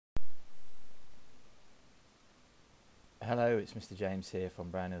Hello, it's Mr. James here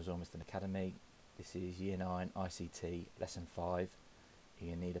from Brown Hills Ormiston Academy. This is Year 9 ICT Lesson 5. You're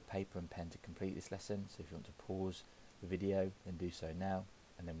going to need a paper and pen to complete this lesson, so if you want to pause the video then do so now,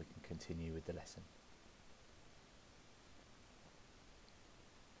 and then we can continue with the lesson.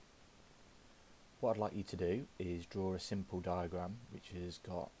 What I'd like you to do is draw a simple diagram which has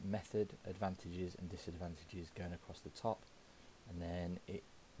got method, advantages and disadvantages going across the top, and then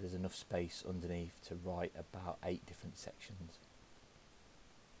there's enough space underneath to write about 8 different sections.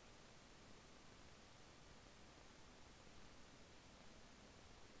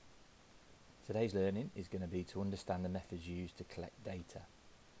 Today's learning is going to be to understand the methods used to collect data.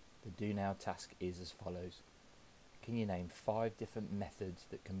 The do now task is as follows. Can you name 5 different methods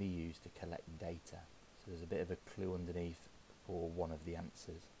that can be used to collect data? So there's a bit of a clue underneath for one of the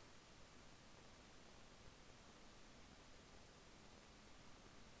answers.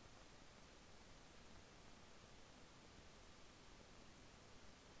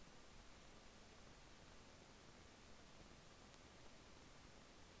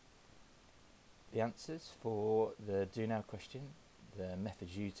 The answers for the do now question, the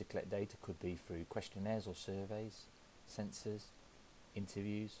methods used to collect data could be through questionnaires or surveys, sensors,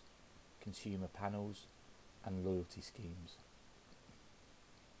 interviews, consumer panels and loyalty schemes.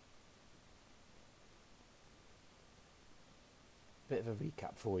 Bit of a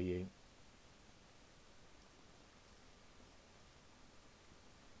recap for you.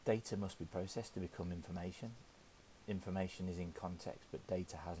 Data must be processed to become information. Information is in context, but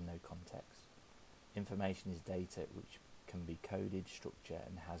data has no context. Information is data which can be coded, structured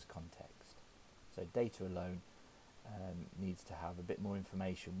and has context. So data alone needs to have a bit more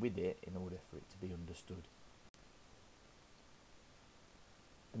information with it in order for it to be understood.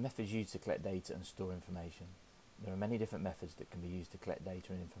 The methods used to collect data and store information. There are many different methods that can be used to collect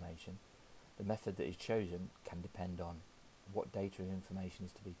data and information. The method that is chosen can depend on what data and information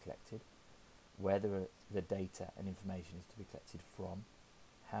is to be collected, where the data and information is to be collected from,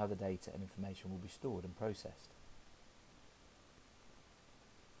 how the data and information will be stored and processed.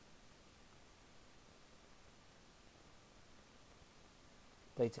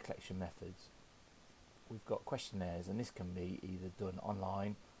 Data collection methods. We've got questionnaires, and this can be either done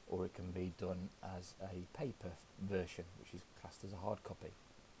online or it can be done as a paper version, which is classed as a hard copy.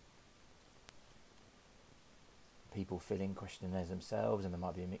 People fill in questionnaires themselves, and there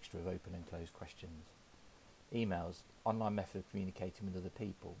might be a mixture of open and closed questions. Emails, online method of communicating with other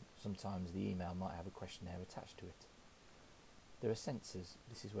people. Sometimes the email might have a questionnaire attached to it. There are sensors.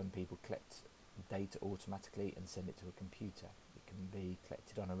 This is when people collect data automatically and send it to a computer. It can be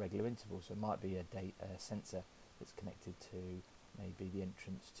collected on a regular interval, so it might be a sensor that's connected to maybe the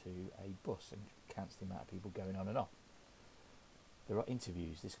entrance to a bus and counts the amount of people going on and off. There are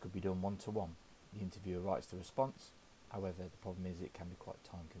interviews. This could be done one-to-one. The interviewer writes the response. However, the problem is it can be quite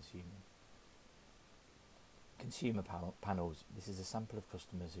time consuming. Consumer panels. This is a sample of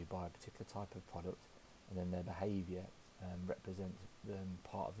customers who buy a particular type of product, and then their behaviour represents them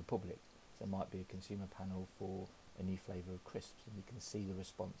part of the public. So there might be a consumer panel for a new flavour of crisps, and you can see the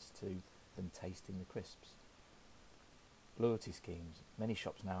response to them tasting the crisps. Loyalty schemes. Many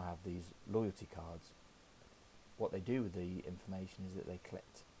shops now have these loyalty cards. What they do with the information is that they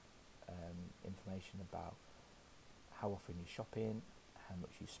collect information about how often you shop in, how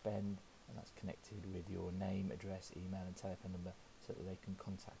much you spend, and that's connected with your name, address, email and telephone number so that they can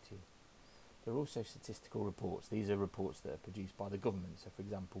contact you. There are also statistical reports. These are reports that are produced by the government. So for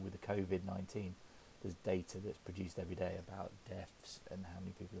example, with the COVID-19, there's data that's produced every day about deaths and how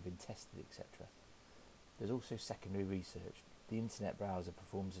many people have been tested, etc. There's also secondary research. The internet browser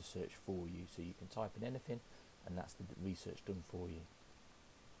performs a search for you, so you can type in anything and that's the research done for you.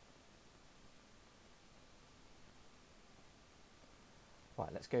 Right,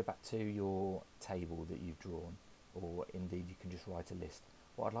 let's go back to your table that you've drawn, or indeed you can just write a list.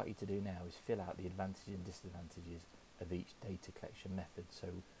 What I'd like you to do now is fill out the advantages and disadvantages of each data collection method. So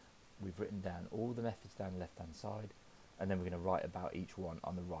we've written down all the methods down the left hand side, and then we're going to write about each one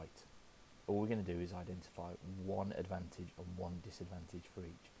on the right. All we're going to do is identify one advantage and one disadvantage for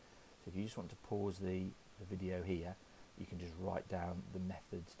each. So if you just want to pause the video here, you can just write down the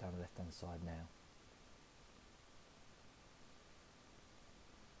methods down the left hand side now.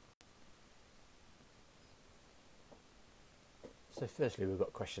 So firstly, we've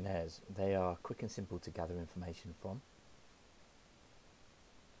got questionnaires. They are quick and simple to gather information from.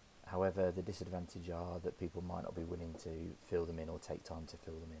 However, the disadvantage are that people might not be willing to fill them in or take time to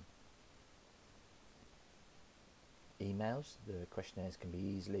fill them in. Emails, the questionnaires can be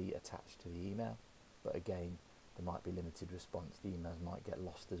easily attached to the email, but again, there might be limited response. The emails might get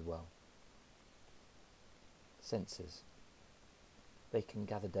lost as well. Sensors. They can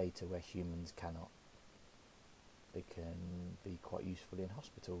gather data where humans cannot. They can be quite useful in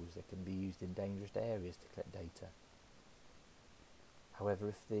hospitals. They can be used in dangerous areas to collect data. However,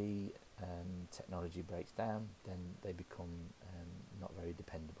 if the technology breaks down, then they become not very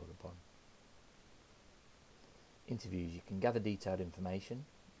dependable upon. Interviews, you can gather detailed information.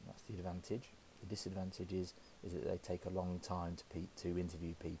 That's the advantage. The disadvantage is that they take a long time to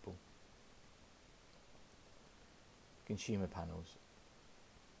interview people. Consumer panels.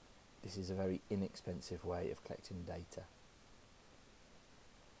 This is a very inexpensive way of collecting data.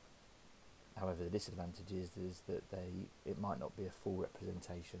 However, the disadvantage is that it might not be a full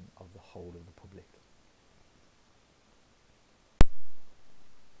representation of the whole of the public.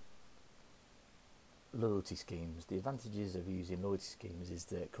 Loyalty schemes. The advantages of using loyalty schemes is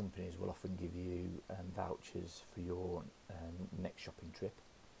that companies will often give you vouchers for your next shopping trip.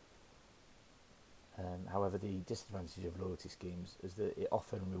 However, the disadvantage of loyalty schemes is that it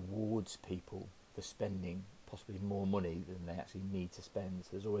often rewards people for spending possibly more money than they actually need to spend. So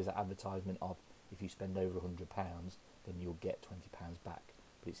there's always that advertisement of, if you spend over £100, then you'll get £20 back.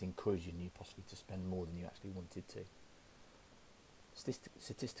 But it's encouraging you possibly to spend more than you actually wanted to.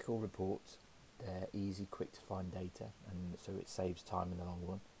 Statistical reports, they're easy, quick to find data, and so it saves time in the long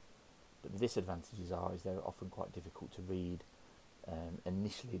run. But the disadvantages is they're often quite difficult to read.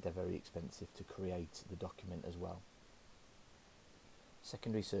 Initially, they're very expensive to create the document as well.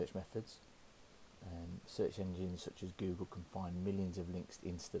 Secondary search methods. Search engines such as Google can find millions of links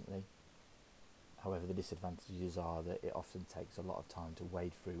instantly. However, the disadvantages are that it often takes a lot of time to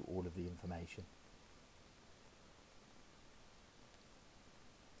wade through all of the information.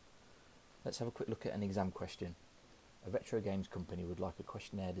 Let's have a quick look at an exam question. A retro games company would like a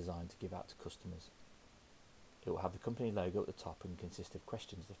questionnaire designed to give out to customers. It will have the company logo at the top and consist of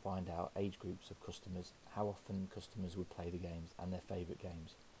questions to find out age groups of customers, how often customers would play the games and their favourite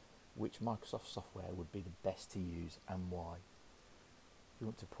games, which Microsoft software would be the best to use and why. You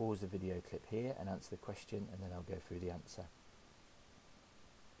want to pause the video clip here and answer the question, and then I'll go through the answer.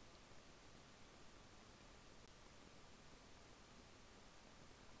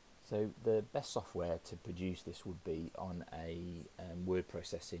 So the best software to produce this would be on a word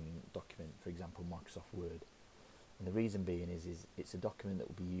processing document, for example Microsoft Word. And the reason being is it's a document that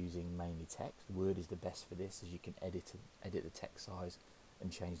will be using mainly text. Word is the best for this, as you can edit the text size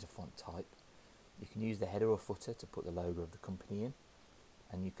and change the font type. You can use the header or footer to put the logo of the company in,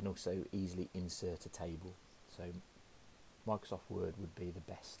 and you can also easily insert a table. So Microsoft Word would be the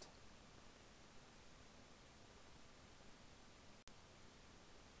best.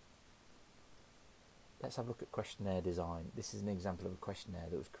 Let's have a look at questionnaire design. This is an example of a questionnaire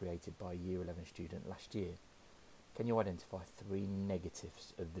that was created by a Year 11 student last year. Can you identify 3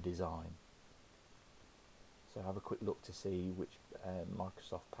 negatives of the design? So have a quick look to see which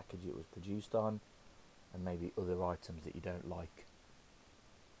Microsoft package it was produced on, and maybe other items that you don't like.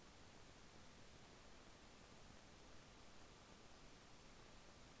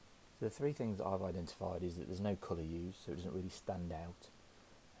 So the 3 things that I've identified is that there's no colour used, so it doesn't really stand out.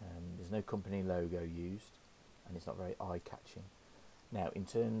 There's no company logo used, and it's not very eye-catching. Now, in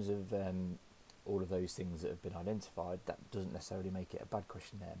terms of all of those things that have been identified, that doesn't necessarily make it a bad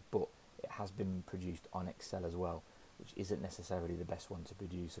questionnaire, but it has been produced on Excel as well, which isn't necessarily the best one to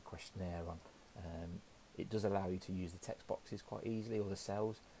produce a questionnaire on. It does allow you to use the text boxes quite easily, or the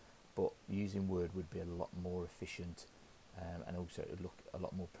cells, but using Word would be a lot more efficient, and also it would look a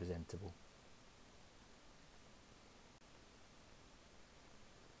lot more presentable.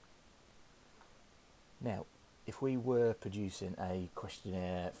 Now, if we were producing a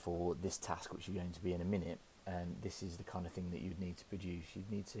questionnaire for this task, which you're going to be in a minute, this is the kind of thing that you'd need to produce.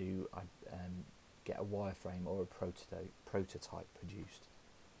 You'd need to get a wireframe or a prototype produced.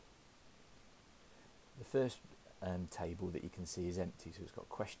 The first table that you can see is empty, so it's got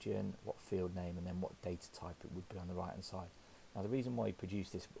question, what field name, and then what data type it would be on the right hand side. Now, the reason why you produce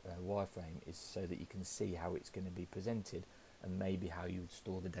this wireframe is so that you can see how it's going to be presented, and maybe how you would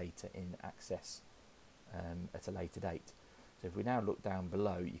store the data in Access at a later date. So if we now look down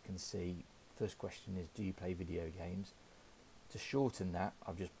below, you can see first question is, do you play video games? To shorten that,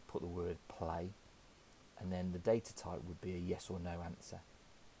 I've just put the word play, and then the data type would be a yes or no answer.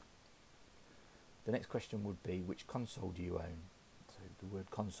 The next question would be, which console do you own? So the word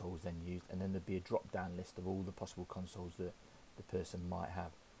console is then used, and then there'd be a drop down list of all the possible consoles that the person might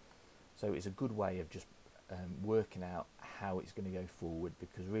have. So it's a good way of just working out how it's going to go forward,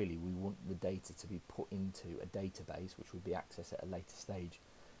 because really we want the data to be put into a database which would be accessed at a later stage.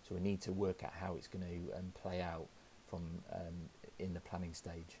 So we need to work out how it's going to play out from in the planning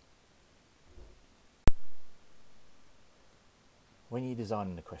stage. When you're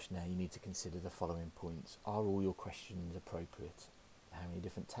designing a questionnaire, you need to consider the following points. Are all your questions appropriate? How many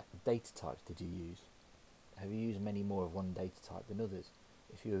different data types did you use? Have you used many more of one data type than others?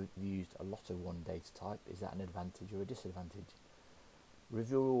 If you've used a lot of one data type, is that an advantage or a disadvantage?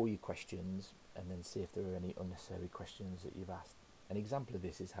 Review all your questions and then see if there are any unnecessary questions that you've asked. An example of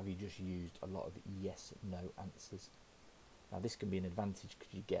this is, have you just used a lot of yes/no answers? Now this can be an advantage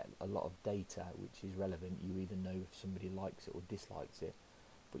because you get a lot of data which is relevant. You either know if somebody likes it or dislikes it,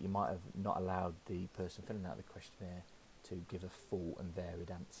 but you might have not allowed the person filling out the questionnaire to give a full and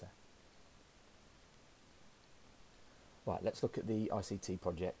varied answer. Right, let's look at the ICT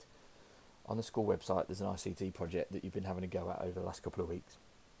project. On the school website there's an ICT project that you've been having a go at over the last couple of weeks.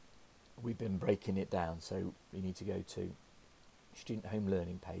 We've been breaking it down, so you need to go to student home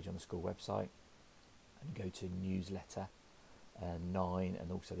learning page on the school website and go to newsletter 9,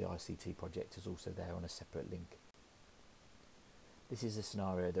 and also the ICT project is also there on a separate link. This is a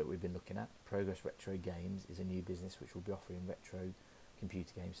scenario that we've been looking at. Progress Retro Games is a new business which will be offering retro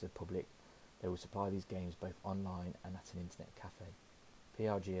computer games to the public. They will supply these games both online and at an internet cafe.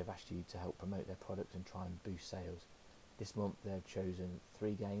 PRG have asked you to help promote their product and try and boost sales. This month they've chosen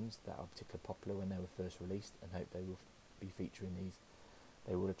 3 games that are particularly popular when they were first released and hope they will be featuring these.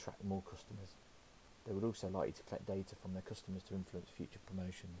 They will attract more customers. They would also like you to collect data from their customers to influence future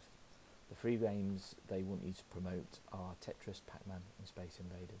promotions. The 3 games they want you to promote are Tetris, Pac-Man and Space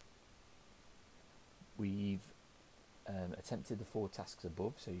Invaders. We've attempted the 4 tasks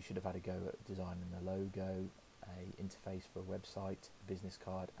above, so you should have had a go at designing a logo, a interface for a website, a business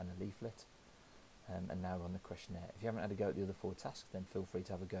card and a leaflet, and now we're on the questionnaire. If you haven't had a go at the other 4 tasks, then feel free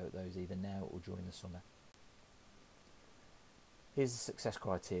to have a go at those either now or during the summer. Here's the success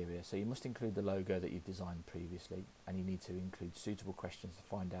criteria. So you must include the logo that you've designed previously, and you need to include suitable questions to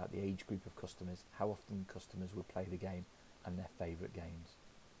find out the age group of customers, how often customers will play the game and their favourite games.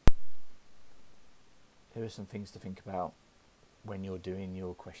 Here are some things to think about when you're doing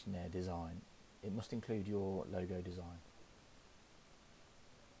your questionnaire design. It must include your logo design.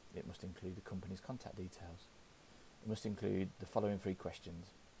 It must include the company's contact details. It must include the following 3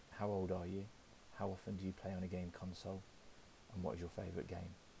 questions. How old are you? How often do you play on a game console? And what is your favourite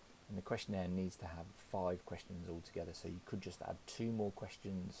game? And the questionnaire needs to have 5 questions altogether, so you could just add 2 more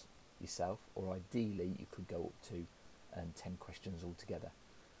questions yourself, or ideally you could go up to 10 questions altogether.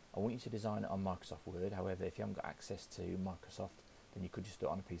 I want you to design it on Microsoft Word. However, if you haven't got access to Microsoft, then you could just do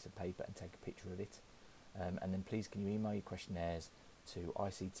it on a piece of paper and take a picture of it. And then please can you email your questionnaires to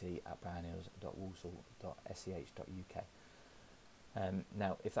ict@brownhills.walsall.sch.uk.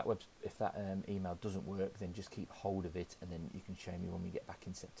 Now if that email doesn't work, then just keep hold of it and then you can show me when we get back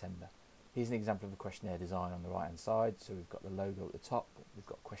in September. Here's an example of a questionnaire design on the right hand side. So we've got the logo at the top, we've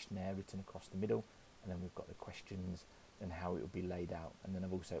got questionnaire written across the middle, and then we've got the questions and how it will be laid out, and then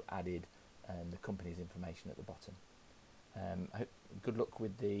I've also added the company's information at the bottom. Good luck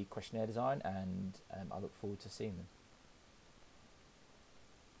with the questionnaire design, and I look forward to seeing them.